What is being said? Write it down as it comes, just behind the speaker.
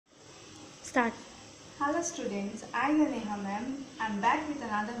Start. Hello students, I am Neha ma'am. I'm back with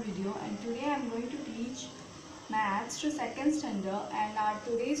another video and today I'm going to teach maths to second standard and our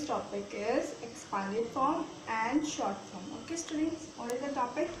today's topic is expanded form and short form. Okay students, what is the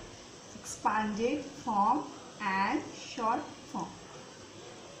topic? Expanded form and short form.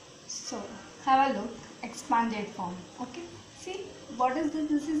 So have a look, expanded form. Okay, see what is this?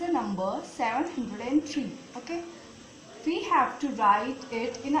 This is a number 703. Okay, we have to write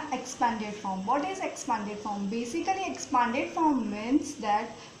it in an expanded form. What is expanded form? Basically, expanded form means that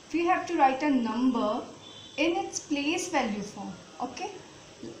we have to write a number in its place value form. Okay,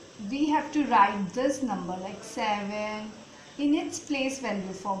 we have to write this number like 7 in its place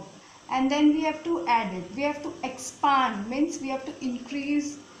value form, and then we have to add it. We have to expand, means we have to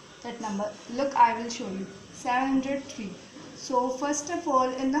increase that number. Look, I will show you. 703. So first of all,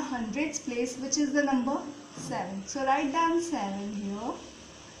 in the hundreds place, which is the number? 7. So write down 7 here.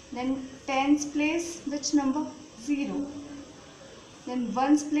 Then tens place, which number? 0. Then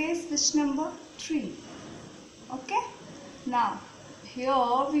ones place, which number? 3. Okay. Now here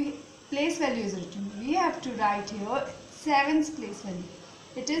we place value is written. We have to write here 7's place value.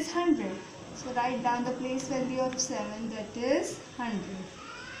 It is 100. So write down the place value of 7, that is 100.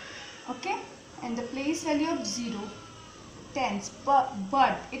 Okay. And the place value of 0. Tens, but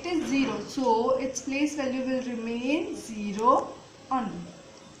it is 0, so its place value will remain 0 only.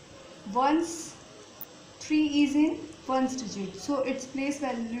 Once 3 is in ones digit, so its place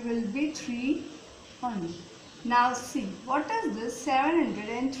value will be 3 only. Now see, what is this?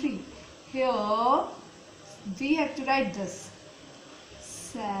 703. Here we have to write this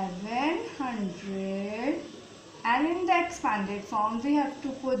 700, and in the expanded form we have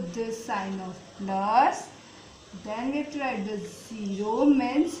to put this sign of plus. Then we have to write the 0,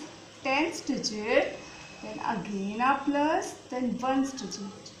 means tens digit, then again a plus, then ones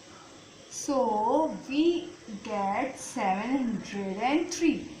digit. So we get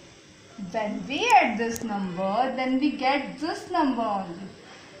 703. When we add this number, then we get this number only.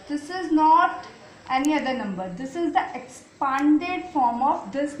 This is not any other number. This is the expanded form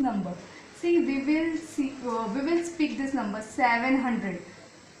of this number. See, we will speak this number 700.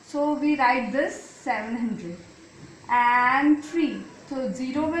 So we write this 700. And 3, so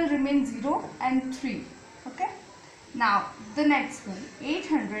 0 will remain 0 and 3. Okay, now the next one,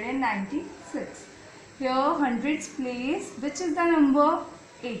 896. Here hundreds place, which is the number?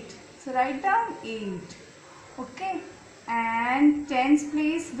 8. So write down 8. Okay, and tens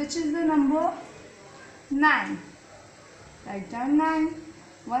place, which is the number? 9. Write down 9.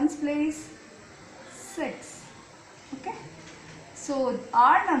 Ones place, 6. Okay, so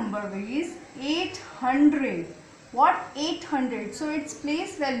our number is 800. What? 800. So its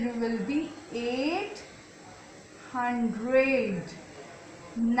place value will be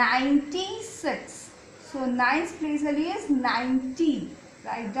 896. So 9's place value is 90.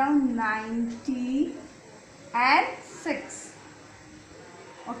 Write down 90 and 6.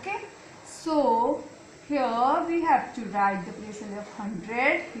 Okay. So here we have to write the place value of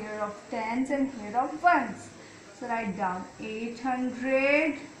 100, here of tens and here of ones. So write down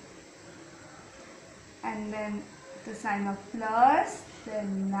 800 and then the sign of plus,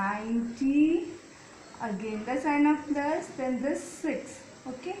 then 90, again the sign of plus, then this 6.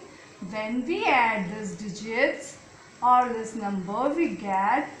 Okay, when we add these digits or this number, we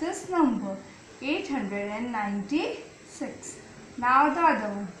get this number 896. Now the other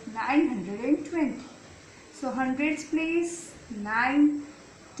one, 920. So hundreds place, 9,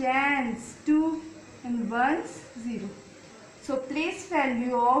 tens 2 and ones 0. So place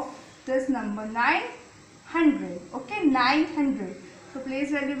value of this number 900. Okay, 900. So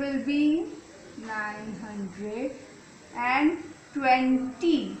place value will be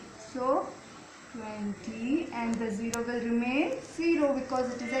 920. So 20, and the 0 will remain 0 because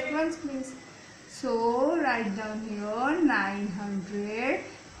it is at ones place. So write down here 900.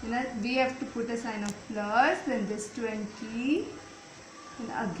 We have to put a sign of plus, then this 20,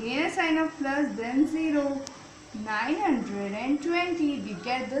 and again a sign of plus, then 0. 920. We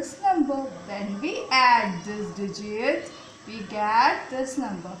get this number. When we add these digits, we get this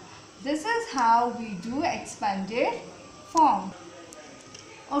number. This is how we do expanded form.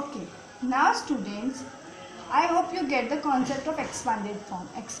 Okay, now students, I hope you get the concept of expanded form.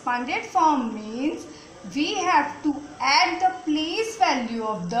 Expanded form means we have to add the place value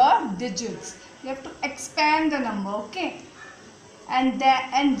of the digits. We have to expand the number. Okay, and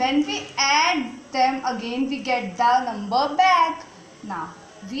when we add them again, we get the number back. Now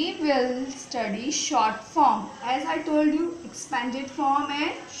we will study short form. As I told you, expanded form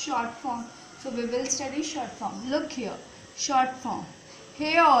and short form. So we will study short form. Look here, short form.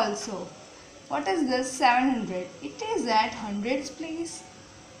 Here also What is this? 700. It is at hundreds place.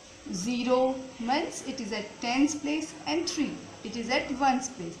 0 means it is at tens place, and 3 it is at ones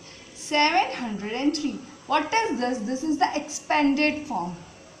place. 703. What is this? This is the expanded form.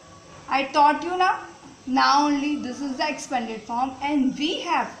 I taught you now. Now only this is the expanded form, and we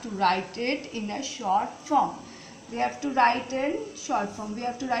have to write it in a short form. We have to write in short form. We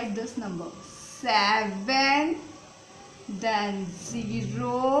have to write this number 7, then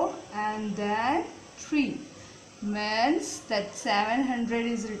 0, and then 3. Means that 700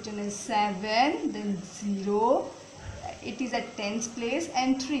 is written as 7, then 0, it is at tens place,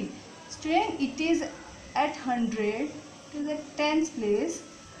 and 3. Student, it is at 100, it is at tens place,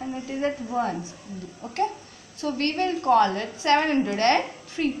 and it is at ones. Okay, so we will call it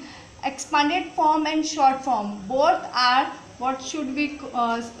 703. Expanded form and short form both are, what should we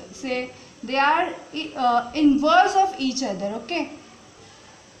say, they are inverse of each other. Okay,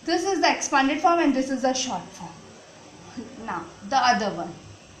 this is the expanded form and this is the short form. Now the other one.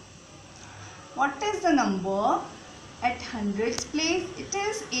 What is the number at hundreds place? It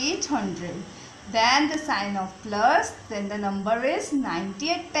is 800. Then the sign of plus, then the number is 90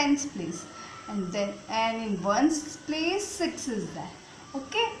 at tens place, and in ones place 6 is there.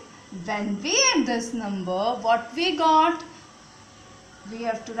 Okay, when we add this number, what we got? We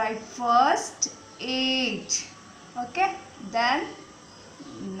have to write first 8. Okay, then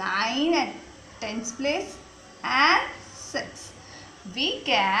 9 at tens place and 6. We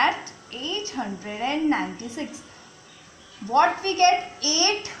get 896. What we get?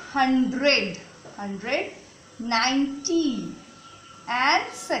 800, 190 and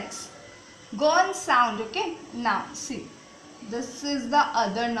 6. Go on sound. Okay, now see, this is the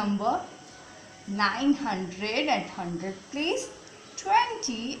other number. 900 at 100 place,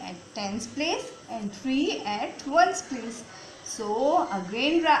 20 at tens place, and 3 at ones place. So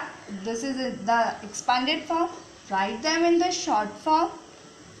again, this is the expanded form. Write them in the short form.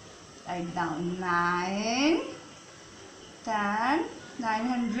 Write down 9, then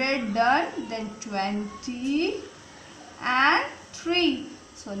 900 done, then 20 and 3.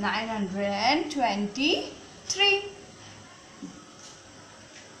 So 923.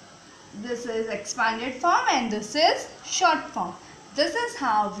 This is expanded form and this is short form. This is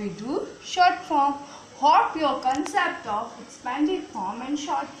how we do short form. Hope your concept of expanded form and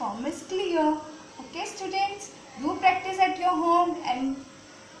short form is clear. Okay students, do practice at your home and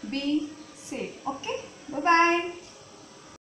be safe. Okay, bye bye.